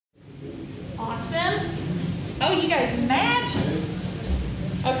Oh, you guys match?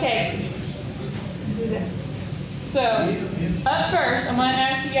 Okay. Do this. So, up first, I'm going to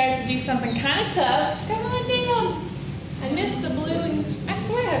ask you guys to do something kind of tough. Come on down. I missed the blue and I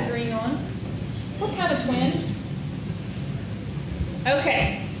swear I have green on. What kind of twins?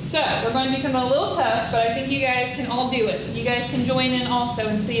 Okay, so we're going to do something a little tough, but I think you guys can all do it. You guys can join in also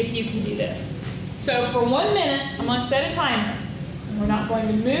and see if you can do this. So for 1 minute, I'm going to set a timer. We're not going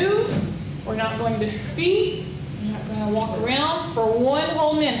to move. We're not going to speak. We're not going to walk around for 1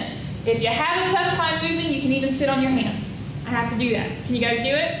 whole minute. If you have a tough time moving, you can even sit on your hands. I have to do that. Can you guys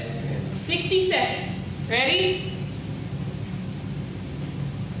do it? 60 seconds. Ready?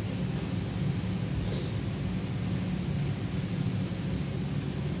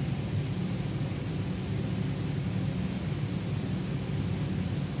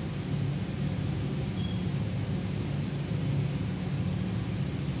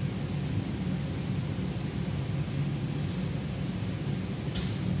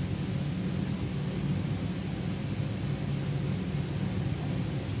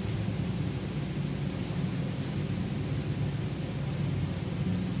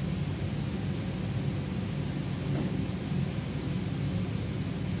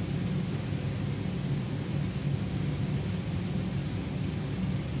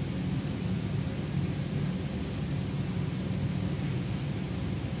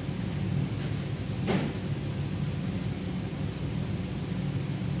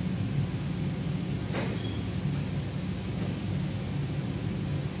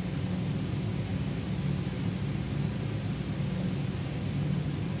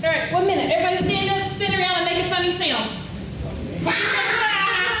 All right, 1 minute. Everybody stand up, spin around, and make a funny sound. Okay.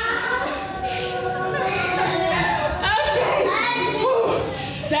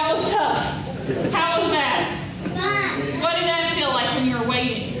 That was tough. How was that? What did that feel like when you were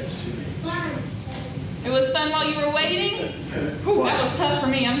waiting? It was fun while you were waiting? Whew, that was tough for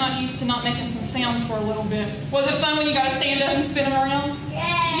me. I'm not used to not making some sounds for a little bit. Was it fun when you got to stand up and spin them around?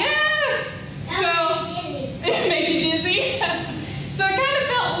 Yes! So, it made you dizzy? So it kind of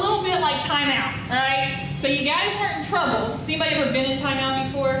felt a little bit like timeout, right? So you guys weren't in trouble. Has anybody ever been in timeout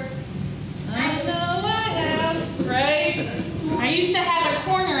before? I know I have, right? I used to have a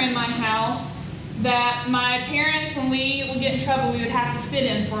corner in my house that my parents, when we would get in trouble, we would have to sit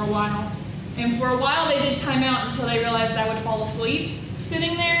in for a while. And for a while they did timeout until they realized I would fall asleep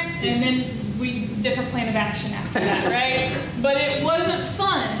sitting there, and then different plan of action after that, right? But it wasn't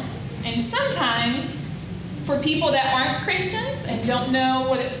fun. And sometimes, for people that aren't Christians and don't know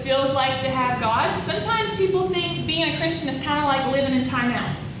what it feels like to have God, sometimes people think being a Christian is kind of like living in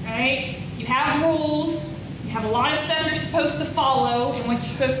timeout, right? You have rules, you have a lot of stuff you're supposed to follow and what you're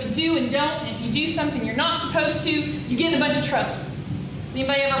supposed to do and don't, and if you do something you're not supposed to, you get in a bunch of trouble.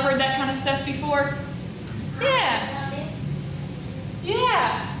 Anybody ever heard that kind of stuff before? Yeah.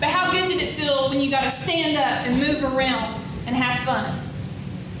 Yeah. But how good did it feel when you got to stand up and move around and have fun?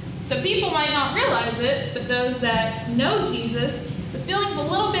 So people might not realize it, but those that know Jesus, the feeling's a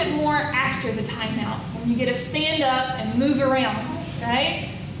little bit more after the timeout, when you get to stand up and move around, right?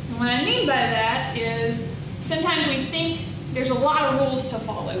 And what I mean by that is sometimes we think there's a lot of rules to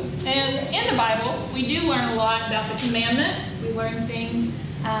follow. And in the Bible, we do learn a lot about the commandments. We learn things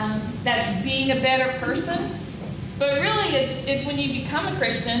that's being a better person. But really, it's when you become a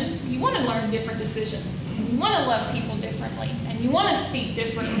Christian, you want to learn different decisions. And you want to love people differently. And you want to speak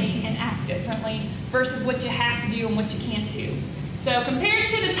differently and act differently versus what you have to do and what you can't do. So compared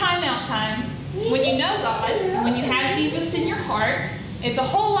to the timeout time, when you know God, and when you have Jesus in your heart, it's a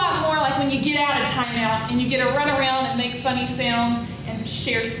whole lot more like when you get out of timeout and you get to run around and make funny sounds and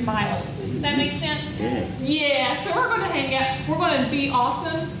share smiles. Does that make sense? Yeah, so we're going to hang out. We're going to be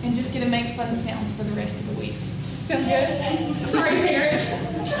awesome and just get to make fun sounds for the rest of the week. Sound good? Sorry, parents.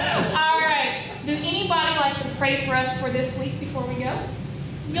 All right. Does anybody like to pray for us for this week before we go?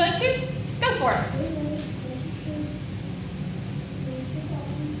 You like to? Go for it.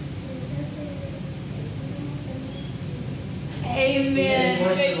 Amen. He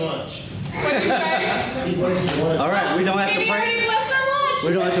blessed your lunch. What did you say? He blessed your lunch. All right, we don't have to Maybe pray. already blessed our lunch.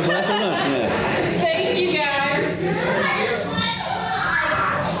 We don't have to bless our lunch. Yeah. Thank you, guys.